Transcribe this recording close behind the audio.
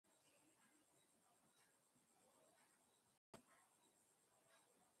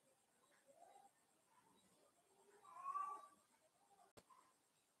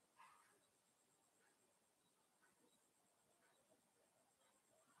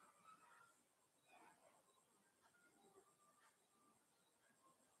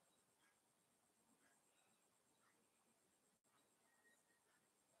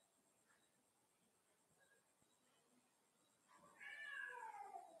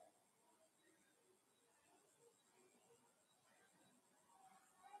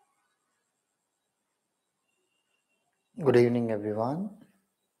Good evening, everyone.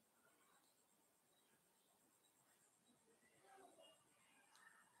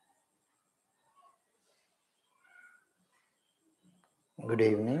 Good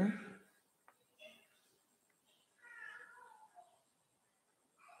evening.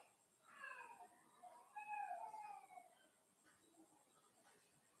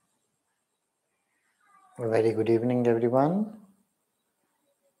 Very good evening, everyone.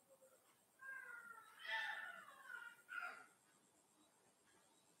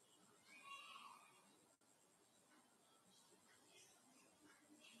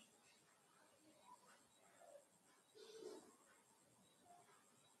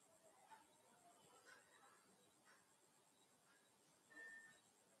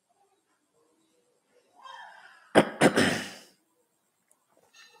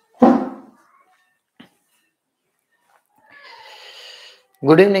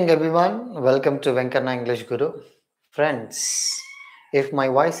 Good evening, everyone. Welcome to Venkanna English Guru. Friends, if my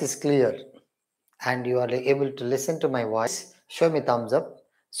voice is clear and you are able to listen to my voice, show me thumbs up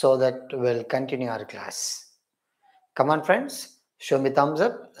so that we'll continue our class. Come on, friends, show me thumbs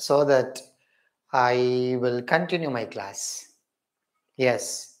up so that I will continue my class.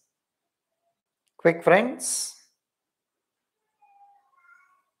 Yes. Quick, friends.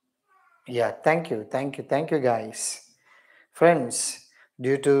 Yeah, thank you, guys. Friends,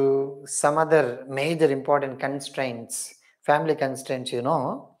 due to some other major important constraints, family constraints,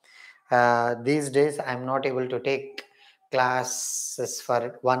 these days I'm not able to take classes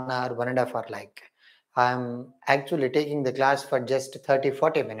for 1 hour, 1.5 hour. Like, I'm actually taking the class for just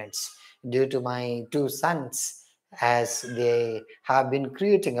 30-40 minutes due to my two sons, as they have been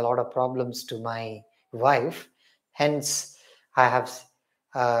creating a lot of problems to my wife. Hence, I have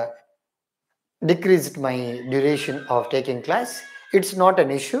uh, decreased my duration of taking class. It's not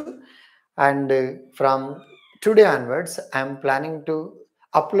an issue, and from today onwards I'm planning to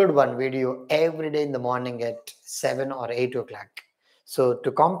upload one video every day in the morning at 7 or 8 o'clock, so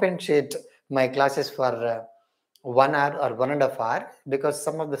to compensate my classes for 1 hour or 1.5 hour, because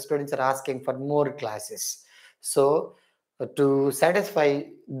some of the students are asking for more classes. So to satisfy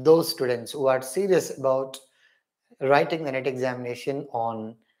those students who are serious about writing the net examination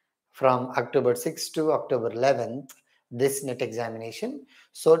on from October 6th to October 11th, this net examination.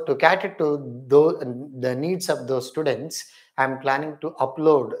 So to cater to the needs of those students, I'm planning to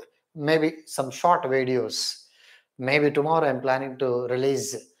upload maybe some short videos. Maybe tomorrow I'm planning to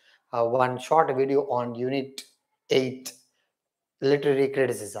release one short video on Unit 8, literary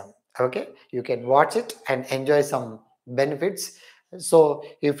criticism. Okay, you can watch it and enjoy some benefits. So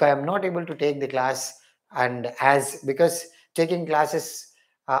if I am not able to take the class, and as because taking classes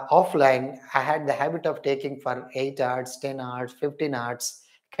offline, I had the habit of taking for 8 hours, 10 hours, 15 hours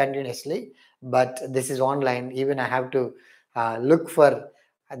continuously, but this is online. Even I have to look for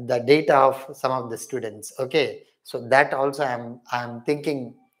the data of some of the students. Okay, so that also I'm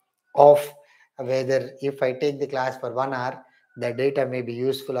thinking of whether if I take the class for 1 hour, the data may be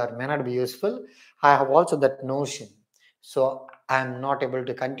useful or may not be useful. I have also that notion. So I'm not able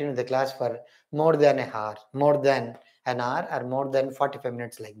to continue the class for more than an hour, or more than 45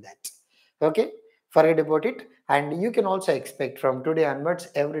 minutes, like that. Okay, forget about it. And you can also expect from today onwards,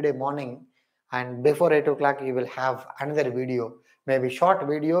 every day morning and before 8 o'clock, you will have another video, maybe short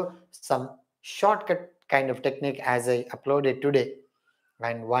video, some shortcut kind of technique as I uploaded today,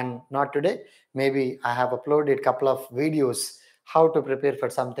 and one not today. Maybe I have uploaded a couple of videos how to prepare for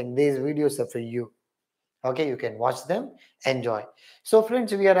something. These videos are for you. Okay, you can watch them, enjoy. So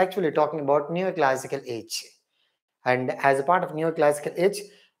friends, we are actually talking about neoclassical age, and as a part of neoclassical age,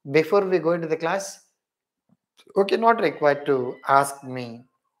 before we go into the class, okay, not required to ask me.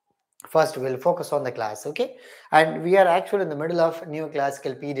 First we'll focus on the class. Okay, and we are actually in the middle of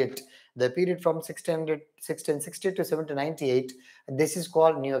neoclassical period, the period from 1660 to 1798. This is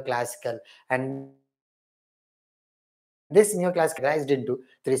called neoclassical, and this neoclassical categorized into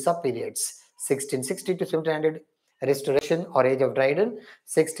three sub-periods: 1660 to 1700, Restoration or Age of Dryden;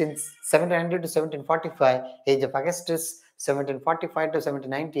 1700 to 1745, Age of Augustus; 1745 to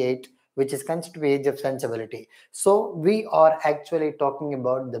 1798, which is considered to be Age of Sensibility. So we are actually talking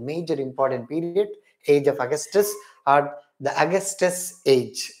about the major important period, Age of Augustus, or the Augustus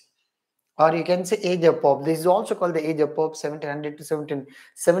age, or you can say Age of Pope. This is also called the Age of Pope, 1700 to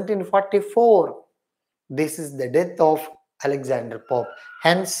 1744. This is the death of Alexander Pope.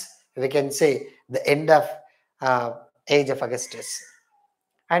 Hence, we can say the end of Age of Augustus.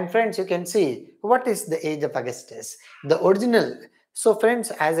 And friends, you can see what is the Age of Augustus. The original. So friends,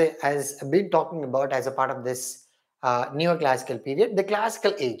 as I've been talking about as a part of this neoclassical period, the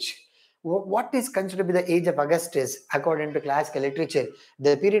classical age. What is considered to be the age of Augustus according to classical literature?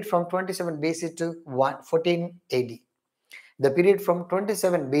 The period from 27 BC to 14 AD. The period from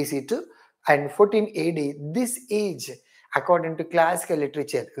 27 BC to and 14 AD, this age, according to classical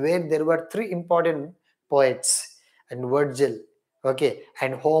literature, where there were three important poets, and Virgil, okay,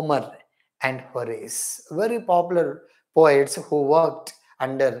 and Homer and Horace, very popular poets who worked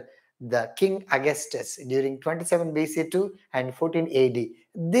under the King Augustus during 27 BC to and 14 AD.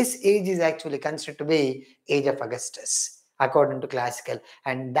 This age is actually considered to be age of Augustus according to classical,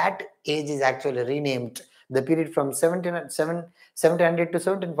 and that age is actually renamed the period from 1700 to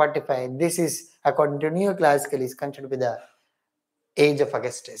 1745. This is according to neoclassical is considered to be the age of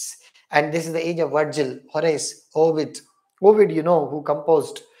Augustus, and this is the age of Virgil, Horace, Ovid, who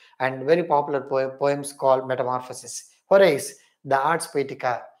composed and very popular poems called Metamorphosis. Horace, the Ars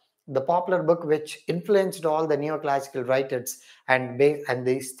Poetica, the popular book which influenced all the neoclassical writers and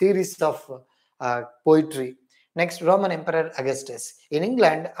these theories of poetry. Next, Roman Emperor Augustus in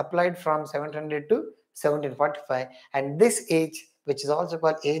England applied from 700 to 1745, and this age, which is also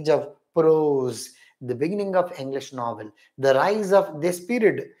called age of prose, the beginning of English novel. The rise of this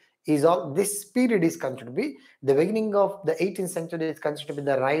period is considered to be the beginning of the 18th century is considered to be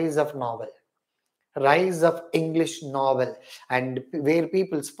the rise of novel, rise of English novel, and where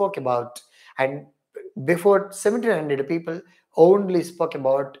people spoke about, and before 1700 people only spoke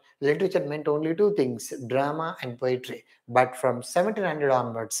about literature meant only two things, drama and poetry. But from 1700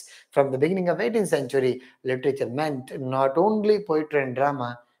 onwards, from the beginning of 18th century, literature meant not only poetry and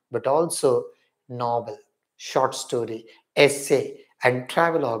drama but also novel, short story, essay, and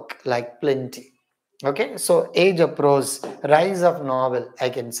travelogue, like plenty. Okay, so age of prose, rise of novel, I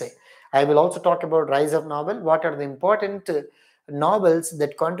can say. I will also talk about rise of novel. What are the important novels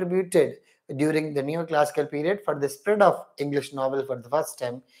that contributed during the neoclassical period for the spread of English novel for the first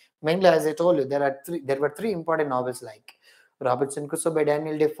time? Mainly, as I told you, there were three important novels like Robinson Crusoe by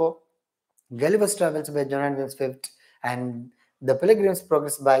Daniel Defoe, Gulliver's Travels by Jonathan Swift, and The Pilgrim's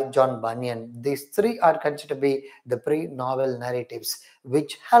Progress by John Bunyan. These three are considered to be the pre-novel narratives,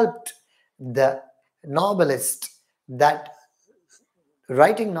 which helped the novelist that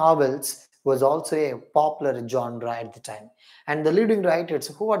writing novels was also a popular genre at the time. And the leading writers,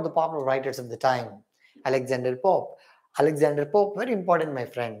 who are the popular writers of the time? Alexander Pope. Alexander Pope, very important, my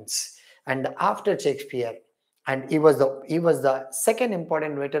friends. And after Shakespeare, and he was the second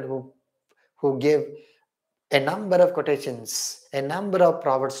important writer who gave a number of quotations, a number of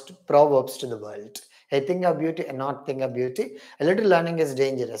proverbs to the world. A thing of beauty and not thing of beauty. A little learning is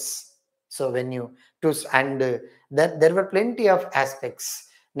dangerous. So when you to and that there were plenty of aspects.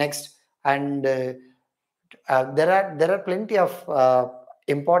 Next, and there are plenty of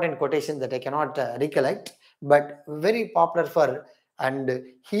important quotations that I cannot recollect, but very popular for, and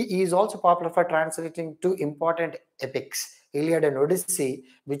he is also popular for translating two important epics, Iliad and Odyssey,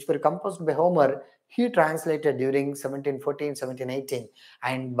 which were composed by Homer. He translated during 1714, 1718,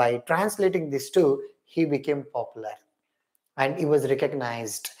 and by translating these two, he became popular and he was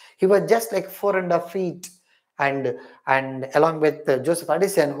recognized. He was just like 4.5 feet, and along with Joseph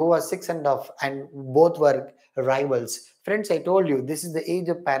Addison, who was 6.5, and both were rivals. Friends, I told you this is the age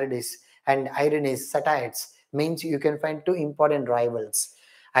of parodies and ironies, satires. Means you can find two important rivals,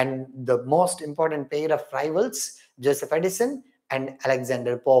 and the most important pair of rivals, Joseph Addison and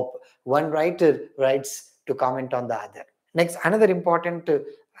Alexander Pope. One writer writes to comment on the other. Next, another important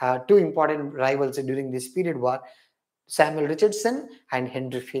two important rivals during this period were Samuel Richardson and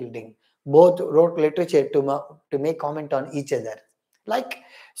Henry Fielding. Both wrote literature to make comment on each other. Like,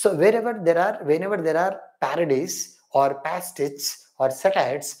 so whenever there are parodies or pastiches or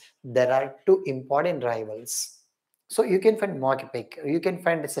satires, there are two important rivals. So you can find mock epic, you can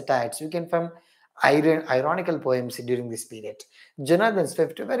find satires, you can find ironical poems during this period. Jonathan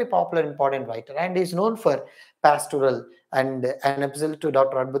Swift, a very popular, important writer, and is known for pastoral and an epistle to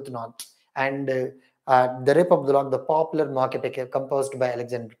Dr. Arbuthnot, and the Rape of the Lock, the popular mock epic composed by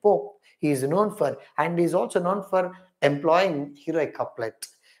Alexander Pope. He is known for, and he is also known for employing heroic couplet.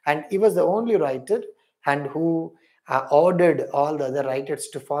 And he was the only writer and who ordered all the other writers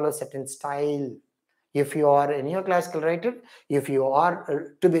to follow certain style. If you are a neoclassical writer, if you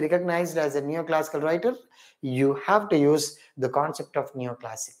are to be recognized as a neoclassical writer, you have to use the concept of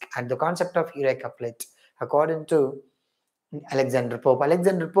neoclassic and the concept of heroic couplet according to Alexander Pope.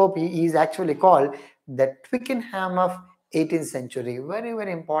 Alexander Pope, he is actually called the Twickenham of 18th century. Very,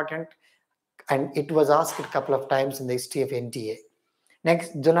 very important. And it was asked a couple of times in the history of NTA.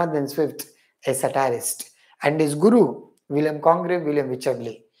 Next, Jonathan Swift, a satirist. And his guru, William Congreve, William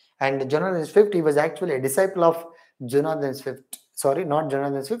Wycherley. And Jonathan Swift, he was actually a disciple of Jonathan Swift. Sorry, not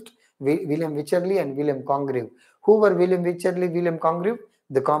Jonathan Swift. William Wycherley and William Congreve. Who were William Wycherley, William Congreve?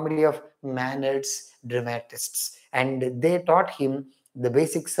 The comedy of manners dramatists. And they taught him the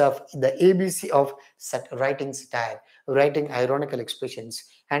basics of the ABC of writing satire, writing ironical expressions.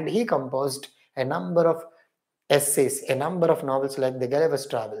 And he composed a number of essays, a number of novels like The Gulliver's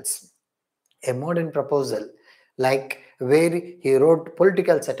Travels, A Modern Proposal, like where he wrote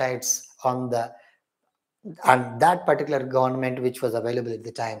political satires on that particular government which was available at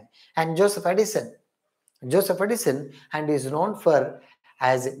the time. And Joseph Edison, and is known for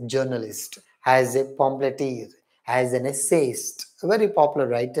as a journalist, as a pamphleteer, as an essayist, a very popular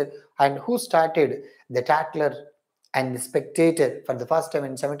writer, and who started the Tatler and the Spectator for the first time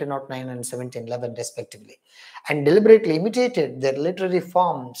in 1709 and 1711 respectively, and deliberately imitated their literary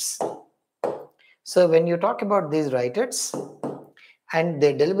forms. So when you talk about these writers, and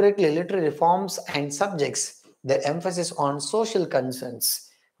they deliberately literary forms and subjects, their emphasis on social concerns.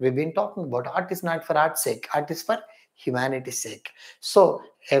 We've been talking about art is not for art's sake, art is for humanity's sake. So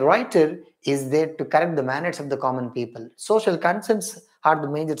a writer is there to correct the manners of the common people. Social concerns are the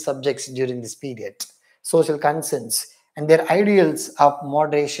major subjects during this period. Social concerns and their ideals of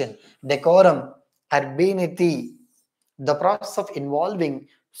moderation, decorum, urbanity, the process of involving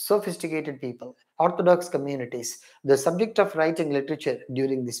sophisticated people, orthodox communities. The subject of writing literature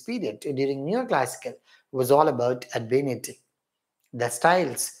during this period, during neoclassical, was all about urbanity, the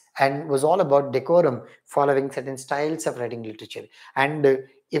styles, and was all about decorum, following certain styles of writing literature. And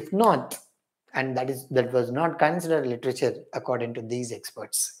if not, and that was not considered literature according to these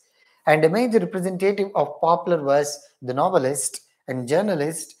experts. And a major representative of popular was the novelist and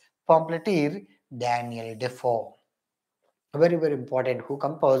journalist pamphleteer Daniel Defoe, very very important, who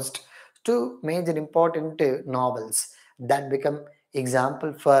composed two major important novels that become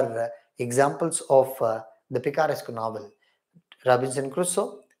examples of the picaresque novel, Robinson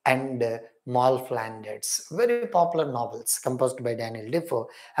Crusoe and Moll Flanders, very popular novels composed by Daniel Defoe,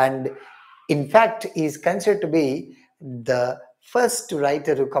 and in fact is considered to be the first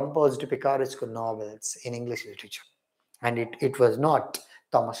writer who composed picaresque novels in English literature, and it was not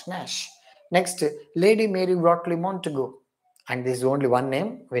Thomas Nash. Next, Lady Mary Wortley Montagu, and this is only one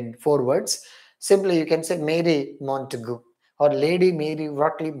name with four words. Simply, you can say Mary Montagu or Lady Mary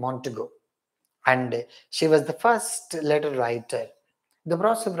Wortley Montagu, and she was the first letter writer. The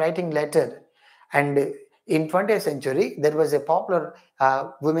process of writing letter, and in 20th century, there was a popular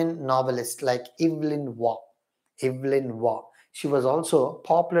women novelist like Evelyn Waugh. Evelyn Waugh. She was also a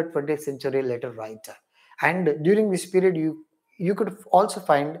popular 20th century letter writer. And during this period, you could also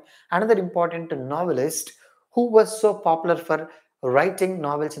find another important novelist who was so popular for writing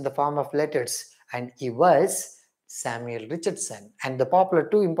novels in the form of letters, and he was Samuel Richardson. And the popular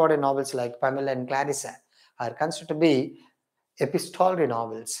two important novels like Pamela and Clarissa are considered to be epistolary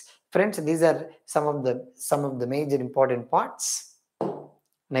novels. Friends, these are some of the major important parts.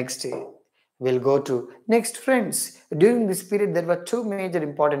 Next, we'll go to next, friends. During this period, there were two major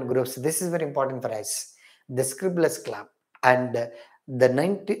important groups. This is very important for us: the Scribblers Club and the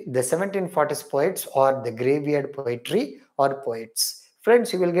 1740s poets, or the graveyard poetry or poets.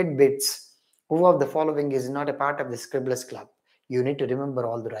 Friends, you will get bits. Who of the following is not a part of the Scribblers Club? You need to remember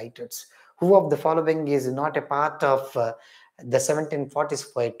all the writers. Who of the following is not a part of the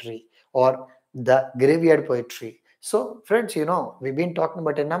 1740s poetry or the graveyard poetry? So, friends, we've been talking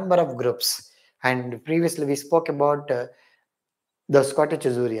about a number of groups, and previously we spoke about the Scottish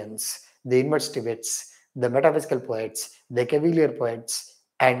Azurians, the Invertivists, the metaphysical poets, the Cavalier poets,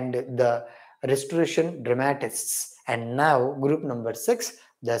 and the Restoration dramatists. And now, group number 6,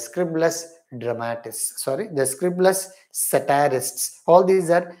 the Scribblers dramatists. Sorry, the Scribblers satirists. All these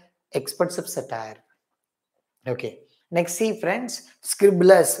are experts of satire. Okay. Next, see, friends,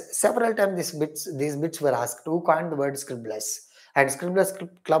 scribblers. Several times these bits were asked. Who coined the word scribblers? And Scribblers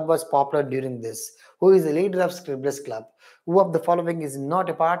Club was popular during this. Who is the leader of Scribblers Club? Who of the following is not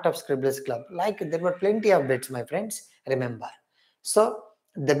a part of Scribblers Club? Like, there were plenty of bits, my friends. Remember. So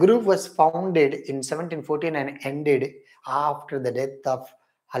the group was founded in 1714 and ended after the death of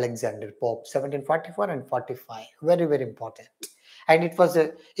Alexander Pope, 1744 and 45. Very very important. And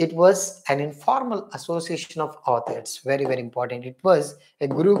it was an informal association of authors, very very important. It was a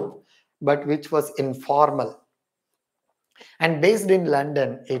group but which was informal and based in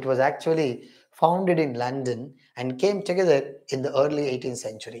London. It was actually founded in London and came together in the early 18th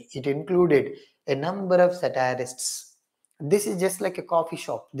century. It included a number of satirists. This is just like a coffee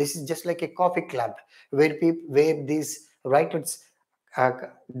shop, this is just like a coffee club where these writers uh,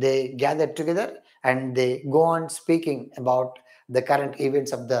 they gather together and they go on speaking about the current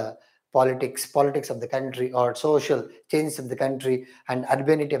events of the politics of the country, or social changes of the country, and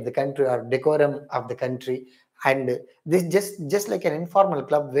urbanity of the country, or decorum of the country. And this just like an informal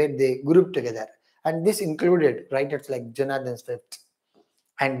club where they group together. And this included writers like Jonathan Swift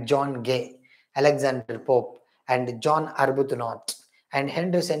and John Gay, Alexander Pope, and John Arbuthnot, and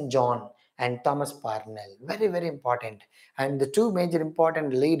Henry St. John, and Thomas Parnell. Very, very important. And the two major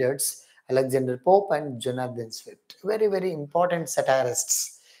important leaders, Alexander Pope and Jonathan Swift, very, very important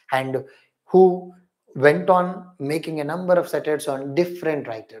satirists, and who went on making a number of satires on different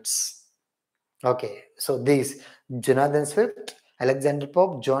writers. Okay, so these Jonathan Swift, Alexander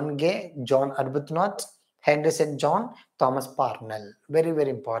Pope, John Gay, John Arbuthnot, Henry St. John, Thomas Parnell. Very, very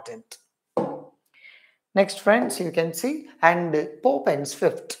important. Next, friends, you can see, and Pope and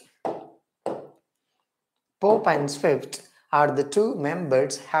Swift. Pope and Swift are the two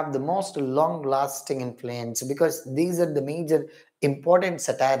members have the most long-lasting influence, because these are the major important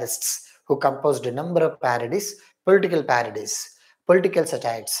satirists who composed a number of parodies, political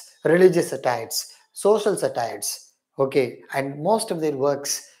satires, religious satires, social satires. Okay, and most of their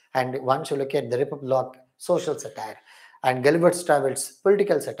works, and once you look at the Republic, social satire, and Gulliver's Travels,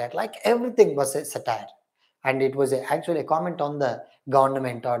 political satire, like everything was a satire. And it was actually a comment on the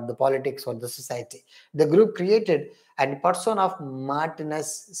government or the politics or the society. The group created a persona of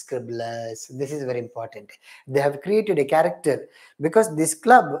Martinus Scribblers. This is very important. They have created a character because this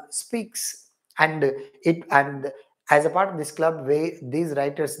club speaks, and as a part of this club, where these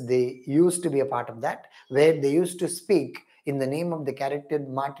writers, they used to be a part of that, where they used to speak in the name of the character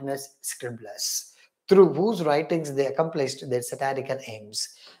Martinus Scribblers, through whose writings they accomplished their satirical aims,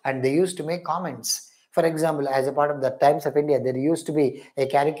 and they used to make comments. For example, as a part of the Times of India, there used to be a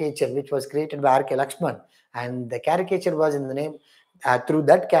caricature which was created by R.K. Lakshman, and the caricature was in the name, through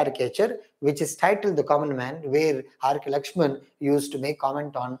that caricature, which is titled The Common Man, where R.K. Lakshman used to make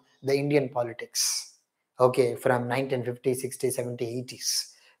comment on the Indian politics, okay, from 1950s, 60s, 70s,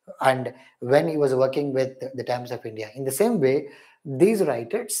 80s, and when he was working with the Times of India. In the same way, these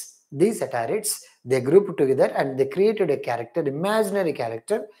writers, these satirists, they grouped together and they created a character, imaginary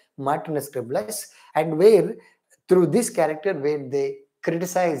character, Martinus Scribblers, and where through this character, where they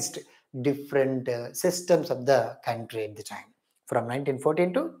criticized different systems of the country at the time, from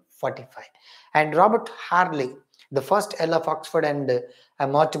 1914 to 45. And Robert Harley, the first Earl of Oxford, and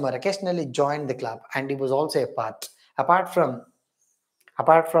Mortimer occasionally joined the club, and he was also a part. Apart from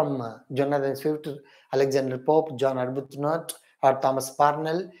Jonathan Swift, Alexander Pope, John Arbuthnot, or Thomas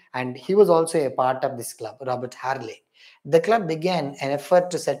Parnell, and he was also a part of this club, Robert Harley. The club began an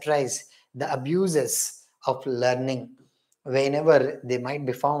effort to satirize the abuses of learning whenever they might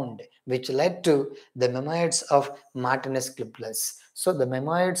be found, which led to the Memoirs of Martinus Scribblers. So the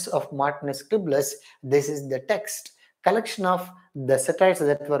Memoirs of Martinus Scribblers, this is the text, collection of the satires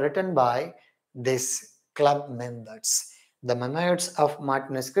that were written by these club members. The Memoirs of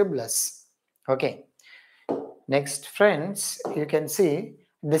Martinus Scribblers. Okay. Next, friends, you can see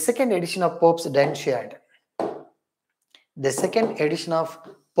the second edition of Pope's Dunciad. The second edition of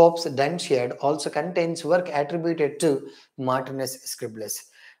Pope's Dunciad also contains work attributed to Martinus Scribblers.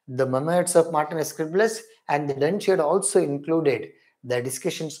 The Memoirs of Martinus Scribblers and the Dunciad also included the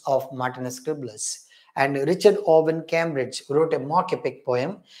discussions of Martinus Scribblers. And Richard Owen Cambridge wrote a mock epic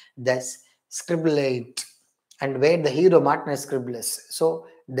poem, The Scribblade, and where the hero Martinus Scribblers. So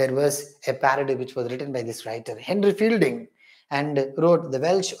there was a parody which was written by this writer. Henry Fielding and wrote The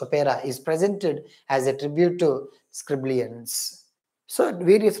Welsh Opera is presented as a tribute to Scribblians. So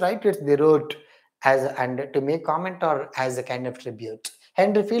various writers, they wrote as and to make comment or as a kind of tribute.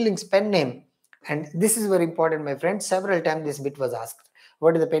 Henry Fielding's pen name, and this is very important, my friends. Several times this bit was asked.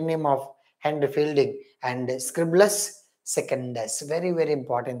 What is the pen name of Henry Fielding? And Scribblus Secundus. Very, very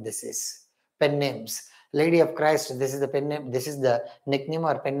important. This is pen names. Lady of Christ, this is the pen name, this is the nickname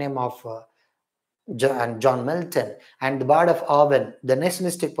or pen name of John Milton. And the Bard of Avon, the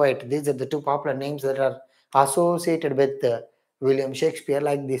nationalistic poet, these are the two popular names that are associated with William Shakespeare.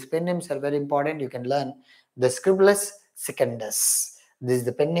 Like these pen names are very important, you can learn. The Scribblus Secundus, this is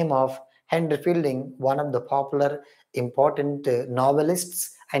the pen name of Henry Fielding, one of the popular important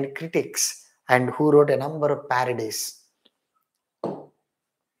novelists and critics, and who wrote a number of parodies.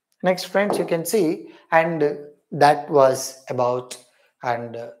 Next, friends, you can see, and that was about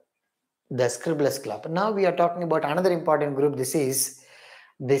the Scribblers Club. Now we are talking about another important group. This is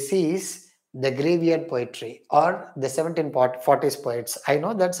the Graveyard Poetry, or the 1740s poets. I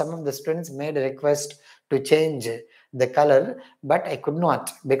know that some of the students made a request to change the color, but I could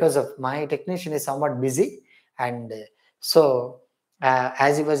not because of my technician is somewhat busy, and so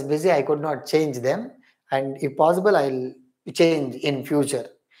as he was busy, I could not change them, and if possible, I'll change in future.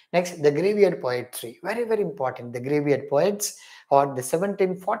 Next, the graveyard poetry. Very, very important. The graveyard poets or the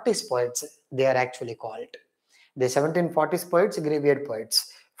 1740s poets, they are actually called. The 1740s poets, graveyard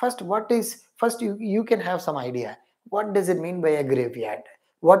poets. First you can have some idea. What does it mean by a graveyard?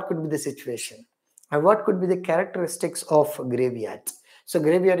 What could be the situation? And what could be the characteristics of graveyard? So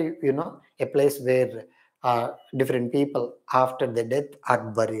graveyard, a place where different people after their death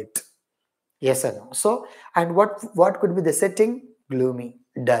are buried. Yes or no? So, and what could be the setting? Gloomy,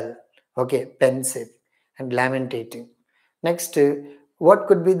 dull, okay, pensive, and lamentating. Next, what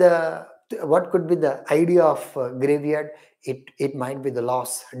could be the idea of graveyard? It might be the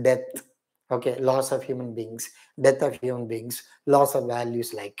loss, death, okay, loss of human beings, death of human beings, loss of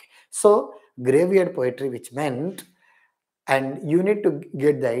values like. So, graveyard poetry, which meant, and you need to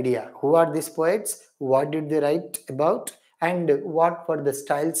get the idea who are these poets, what did they write about, and what were the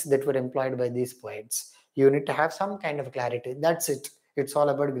styles that were employed by these poets. You need to have some kind of clarity. That's it. It's all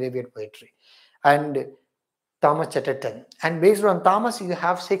about graveyard poetry. And Thomas Chatterton, and based on Thomas you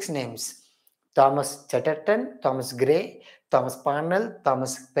have 6 names: Thomas Chatterton, Thomas Gray, Thomas Parnell,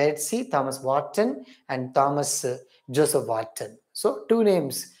 Thomas Percy, Thomas Wharton, and Thomas Joseph Wharton. So 2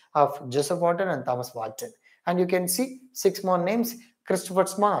 names of Joseph Wharton and Thomas Wharton. And you can see 6 more names: Christopher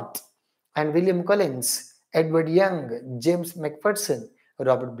Smart and William Collins, Edward Young, James McPherson,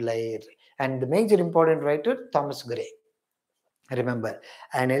 Robert Blair, and the major important writer Thomas Gray. Remember,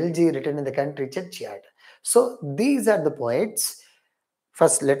 an elegy written in the country churchyard. So these are the poets.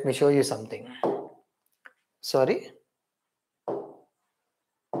 First, let me show you something. Sorry.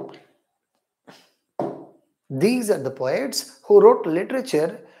 These are the poets who wrote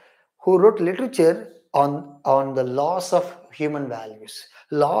literature on the loss of human values,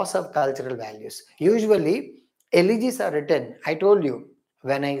 loss of cultural values. Usually, elegies are written. I told you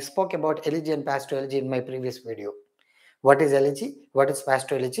when I spoke about elegy and pastoral elegy in my previous video. What is elegy? What is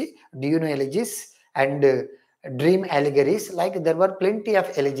pastoral elegy? Do you know elegies and dream allegories? Like there were plenty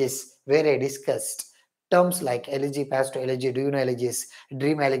of elegies where I discussed terms like elegy, pastoral elegy. Do you know elegies?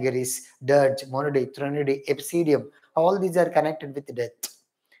 Dream allegories, dirge, monody, threnody, epicedium. All these are connected with death.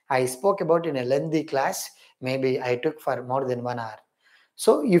 I spoke about in a lengthy class. Maybe I took for more than 1 hour.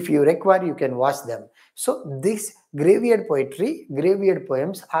 So if you require, you can watch them. So this graveyard poetry, graveyard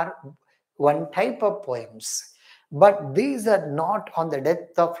poems are one type of poems. But these are not on the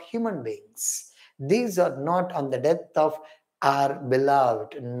death of human beings. These are not on the death of our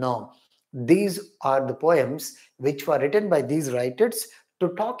beloved. No. These are the poems which were written by these writers to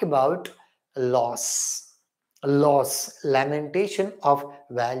talk about loss, lamentation of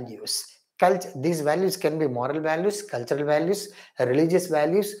values. These values can be moral values, cultural values, religious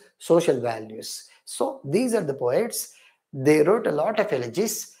values, social values. So these are the poets. They wrote a lot of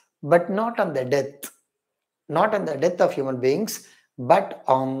elegies, but not on the death. Not on the death of human beings, but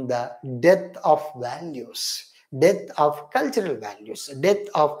on the death of values, death of cultural values, death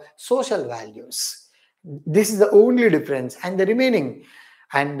of social values. This is the only difference. And the remaining,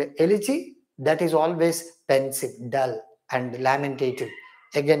 and elegy, that is always pensive, dull, and lamentative.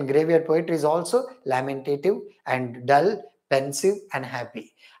 Again, graveyard poetry is also lamentative and dull, pensive, and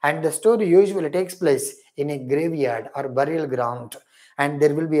happy. And the story usually takes place in a graveyard or burial ground, and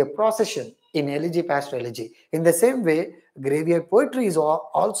there will be a procession in elegy, pastoral elegy. In the same way, graveyard poetry is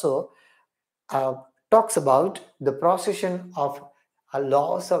also talks about the procession of a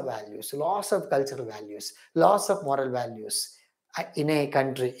loss of values, loss of cultural values, loss of moral values in a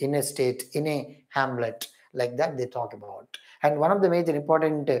country, in a state, in a hamlet, like that they talk about. And one of the major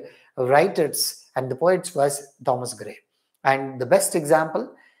important writers and the poets was Thomas Gray. And the best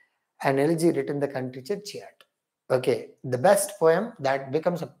example, an elegy written in the country churchyard. Okay, the best poem that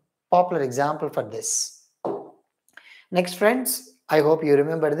becomes a popular example for this. Next, friends, I hope you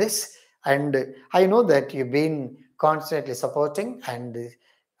remember this, and I know that you've been constantly supporting and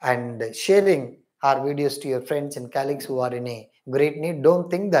sharing our videos to your friends and colleagues who are in a great need. Don't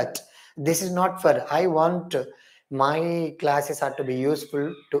think that this is not for I want my classes are to be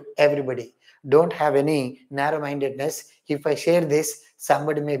useful to everybody. Don't have any narrow-mindedness. If I share this,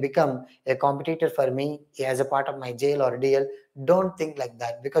 somebody may become a competitor for me as a part of my jail or deal. Don't think like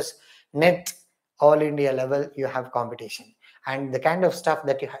that, because net all India level you have competition, and the kind of stuff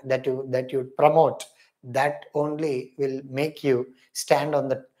that you promote, that only will make you stand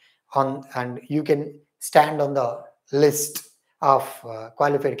and you can stand on the list of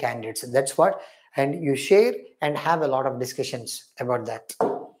qualified candidates. That's what, and you share and have a lot of discussions about that.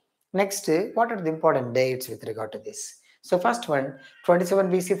 Next, what are the important dates with regard to this? So first one,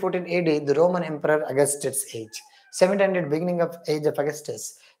 27 BC, 14 AD, the Roman Emperor Augustus' age. 700, beginning of age of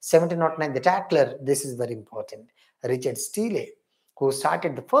Augustus. 1709, the Tatler, this is very important. Richard Steele, who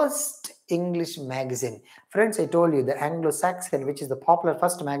started the first English magazine. Friends, I told you the Anglo-Saxon, which is the popular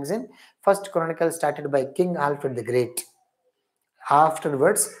first magazine, first chronicle started by King Alfred the Great.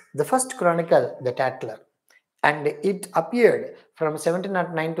 Afterwards, the first chronicle, the Tatler, and it appeared from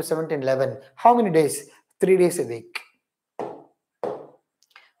 1709 to 1711. How many days? 3 days a week.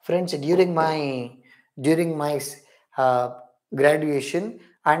 Friends, during my graduation,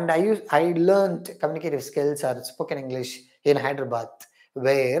 and I learned communicative skills or spoken English in Hyderabad,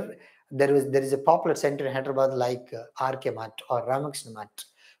 where there is a popular center in Hyderabad like RK Mat or Ramakrishna Mat,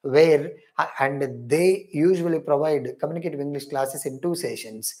 where and they usually provide communicative English classes in 2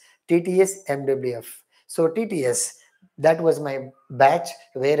 sessions, TTS, MWF. So TTS, that was my batch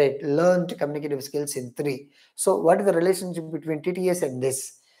where I learned communicative skills in 3. So what is the relationship between TTS and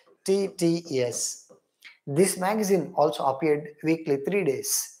this? TTS. This magazine also appeared weekly 3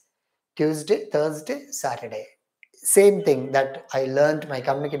 days, Tuesday, Thursday, Saturday. Same thing that I learned my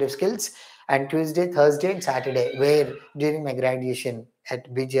communicative skills and Tuesday, Thursday, and Saturday, where during my graduation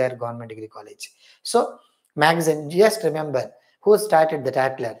at BGR Government Degree College. So, magazine, just remember who started the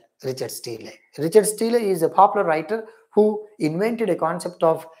Tatler? Richard Steele. Richard Steele is a popular writer who invented a concept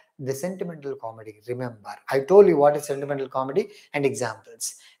of the sentimental comedy. Remember, I told you what is sentimental comedy and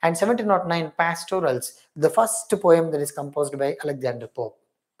examples. And 1709 Pastorals, the first poem that is composed by Alexander Pope.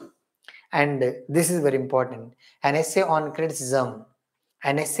 And this is very important. An essay on criticism.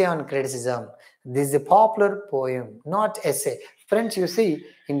 An essay on criticism. This is a popular poem, not essay. Friends, you see,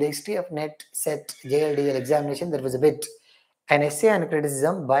 in the history of net set JLDL examination, there was a bit. An essay on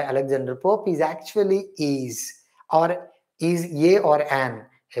criticism by Alexander Pope is actually or is a or an,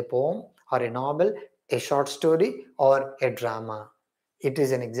 a poem or a novel, a short story or a drama. It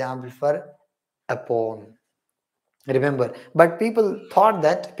is an example for a poem. Remember, but people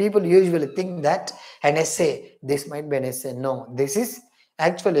usually think that an essay, this might be an essay. No, this is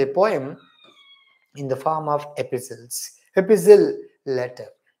actually a poem in the form of epistles. Epistle, letter.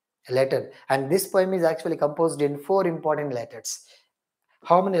 And this poem is actually composed in 4 important letters.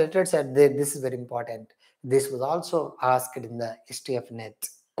 How many letters are there? This is very important. This was also asked in the history of net.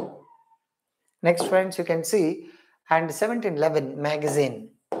 Next, friends, you can see, and 1711 magazine,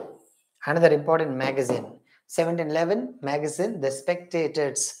 another important magazine. 1711 magazine, The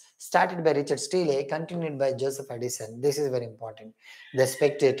Spectators, started by Richard Steele, continued by Joseph Addison. This is very important. The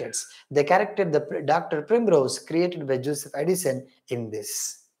Spectators. The character, the Dr. Primrose, created by Joseph Addison in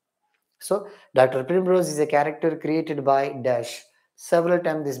this. So, Dr. Primrose is a character created by Dash. Several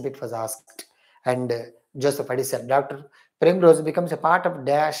times this bit was asked. And Joseph Addison. Dr. Primrose becomes a part of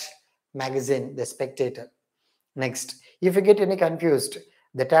Dash magazine, The Spectator. Next, if you get any confused,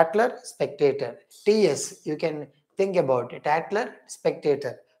 the Tatler, Spectator. TS, you can think about it. Tatler,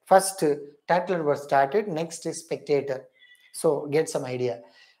 Spectator. First, Tatler was started, next is Spectator. So, get some idea.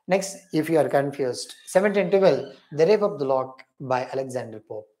 Next, if you are confused, 1712, The Rape of the Lock by Alexander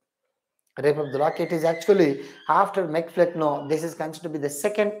Pope. Rape of the Lock, it is actually after Macflecknoe, this is considered to be the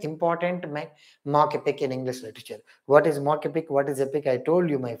second important mock epic in English literature. What is mock epic? What is epic? I told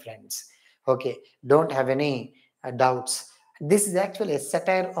you, my friends. Okay, don't have any doubts. This is actually a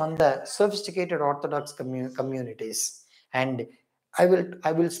satire on the sophisticated Orthodox communities, and I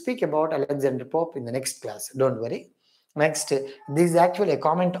will speak about Alexander Pope in the next class. Don't worry. Next, this is actually a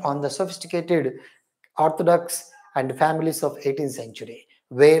comment on the sophisticated Orthodox and families of 18th century,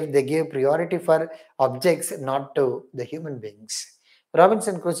 where they gave priority for objects, not to the human beings.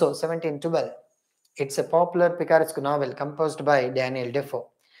 Robinson Crusoe, 1712. It's a popular picaresque novel composed by Daniel Defoe.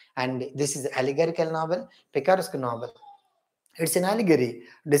 And this is an allegorical novel, picaresque novel. It's an allegory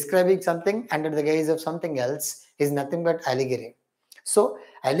describing something under the guise of something else is nothing but allegory. So,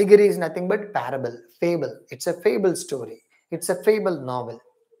 allegory is nothing but parable, fable. It's a fable story. It's a fable novel.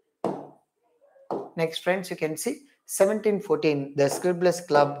 Next, friends, you can see 1714, the Scribblers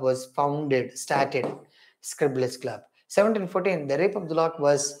Club was started. Scribblers Club. 1714, the Rape of the Lock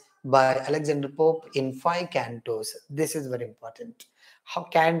was by Alexander Pope in 5 cantos. This is very important. How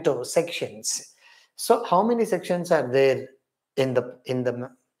canto sections. So, how many sections are there in the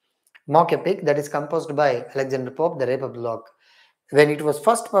mock epic that is composed by Alexander Pope, The Rape of the Lock? When it was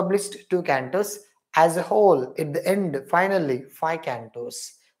first published, 2 cantos. As a whole, at the end, finally, 5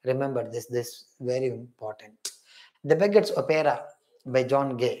 cantos. Remember this very important. The Beggar's Opera by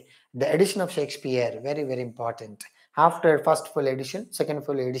John Gay. The edition of Shakespeare, very, very important. After first full edition, second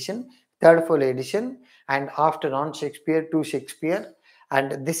full edition, third full edition, and after non-Shakespeare, 2 Shakespeare.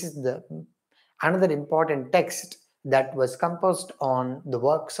 And this is the another important text that was composed on the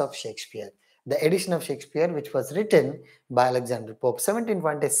works of Shakespeare. The edition of Shakespeare, which was written by Alexander Pope.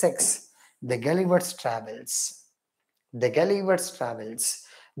 1726, The Gulliver's Travels. The Gulliver's Travels.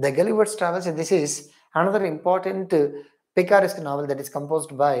 The Gulliver's Travels, this is another important picaresque novel that is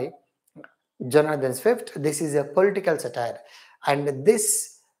composed by Jonathan Swift. This is a political satire, and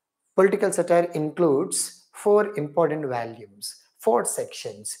this political satire includes four important volumes, four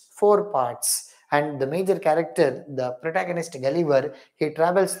sections, four parts, and the major character, the protagonist Gulliver, he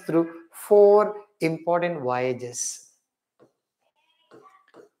travels through four important voyages.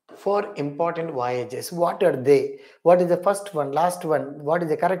 Four important voyages. What are they? What is the first one, last one? What is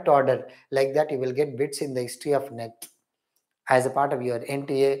the correct order? Like that, you will get bits in the history of net as a part of your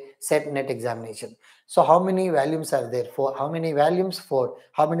NTA set net examination. So how many volumes are there? Four. How many volumes? Four.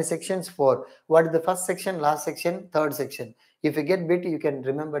 How many sections? Four. What is the first section, last section, third section? If you get bit, you can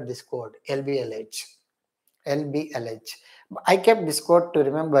remember this code, LBLH. LBLH. I kept this code to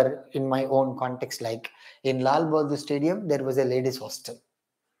remember in my own context, like in Lal Bahadur Stadium, there was a ladies hostel.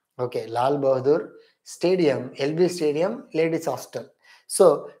 Okay, Lal Bahadur Stadium, LB Stadium, ladies hostel.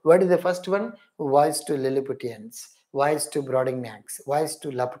 So, what is the first one? Voice to Lilliputians, voice to Brodignac's, voice to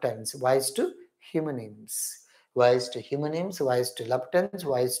Laputans, voice to Humanims, voice to Humanims, voice to Laputans,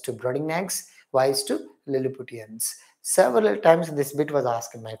 voice to Brodignac's, voice to Lilliputians. Several times this bit was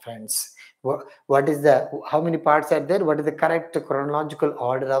asked, my friends. What is the, how many parts are there? What is the correct chronological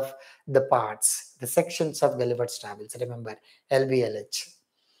order of the parts, the sections of Gulliver's Travels? Remember, LBLH.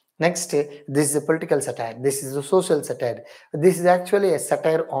 Next, this is a political satire. This is a social satire. This is actually a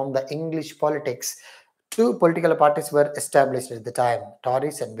satire on the English politics. Two political parties were established at the time,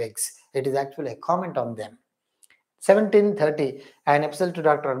 Tories and Whigs. It is actually a comment on them. 1730, an epistle to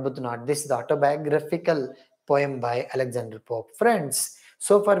Dr. Arbuthnot. This is the autobiographical poem by Alexander Pope. Friends,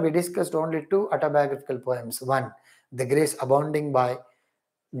 so far we discussed only two autobiographical poems. One, The Grace Abounding by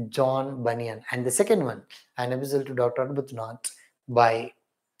John Bunyan, and the second one, an epistle to Dr. Arbuthnot by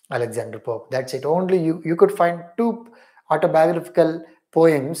Alexander Pope. That's it. Only you could find two autobiographical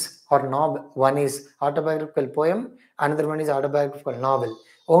poems or novel. One is autobiographical poem, another one is autobiographical novel.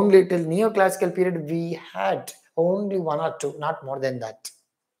 Only till neoclassical period we had only one or two, not more than that,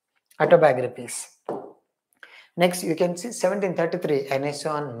 autobiographies. Next, you can see 1733, An Essay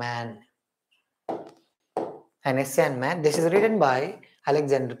on Man. An Essay on Man. This is written by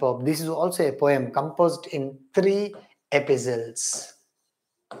Alexander Pope. This is also a poem composed in 3 epistles.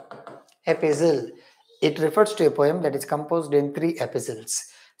 Epistle. It refers to a poem that is composed in 3 epistles.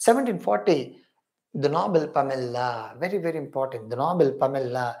 1740, the novel Pamela. Very, very important. The novel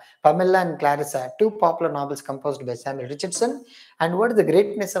Pamela. Pamela and Clarissa, two popular novels composed by Samuel Richardson. And what is the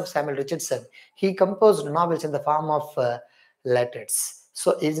greatness of Samuel Richardson? He composed novels in the form of letters.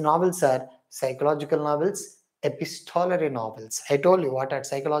 So his novels are psychological novels, epistolary novels. I told you what are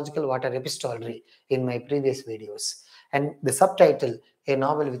psychological, what are epistolary in my previous videos. And the subtitle, A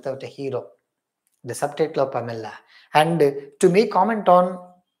Novel Without a Hero, the subtitle of Pamela. And to make comment on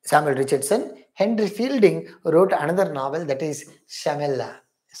Samuel Richardson, Henry Fielding wrote another novel, that is Shamella.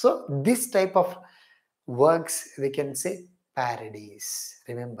 So this type of works we can say parodies.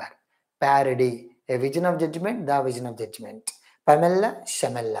 Remember, parody, A Vision of Judgment, The Vision of Judgment. Pamela,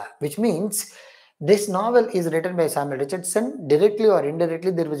 Shamella, which means this novel is written by Samuel Richardson. Directly or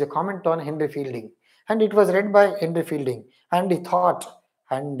indirectly, there was a comment on Henry Fielding. And it was read by Henry Fielding. And he thought,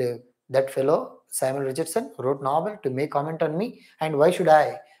 and that fellow, Samuel Richardson, wrote novel to make comment on me. And why should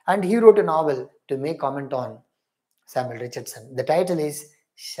I? And he wrote a novel to make comment on Samuel Richardson. The title is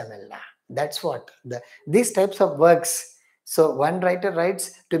Shamella. That's what. These types of works. So one writer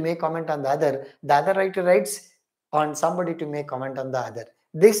writes to make comment on the other writer writes on somebody to make comment on the other.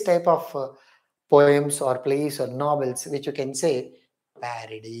 This type of poems or plays or novels, which you can say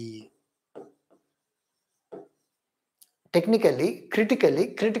parody. Technically,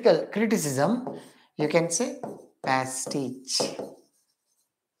 criticism, you can say pastiche.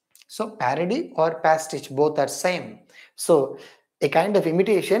 So parody or pastiche, both are same. So a kind of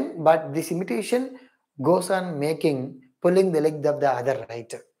imitation, but this imitation goes on pulling the leg of the other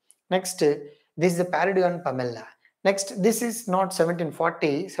writer. Next, this is a parody on Pamela. Next, this is not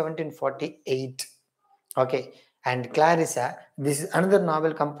 1740, 1748. Okay, and Clarissa, this is another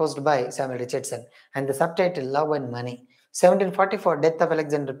novel composed by Samuel Richardson, and the subtitle Love and Money. 1744, Death of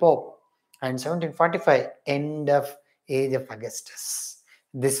Alexander Pope, and 1745, End of Age of Augustus.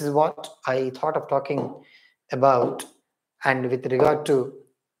 This is what I thought of talking about, and with regard to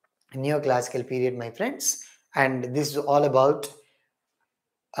neoclassical period, my friends, and this is all about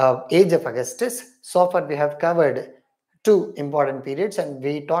Age of Augustus. So far we have covered 2 important periods, and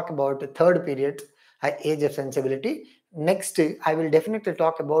we talk about the third period, Age of Sensibility. Next, I will definitely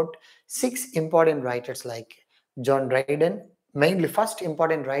talk about 6 important writers like John Dryden, mainly first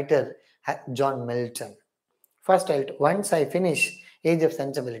important writer, John Milton. First, once I finish Age of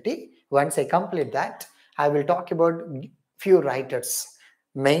Sensibility, once I complete that, I will talk about few writers,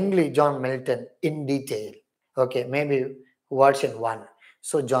 mainly John Milton in detail. Okay, maybe version 1.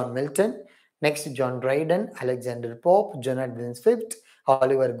 So John Milton, next John Dryden, Alexander Pope, Jonathan Swift,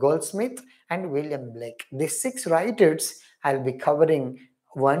 Oliver Goldsmith, and William Blake. These 6 writers I'll be covering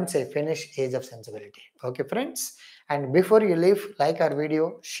once I finish Age of Sensibility. Okay, friends? And before you leave, like our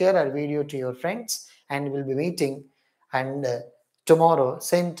video, share our video to your friends, and we'll be meeting and tomorrow,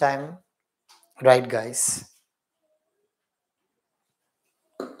 same time, right, guys?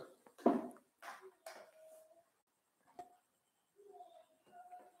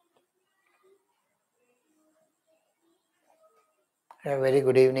 A very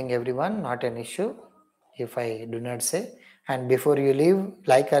good evening, everyone. Not an issue if I do not say. And before you leave,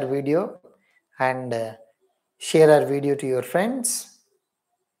 like our video and share our video to your friends.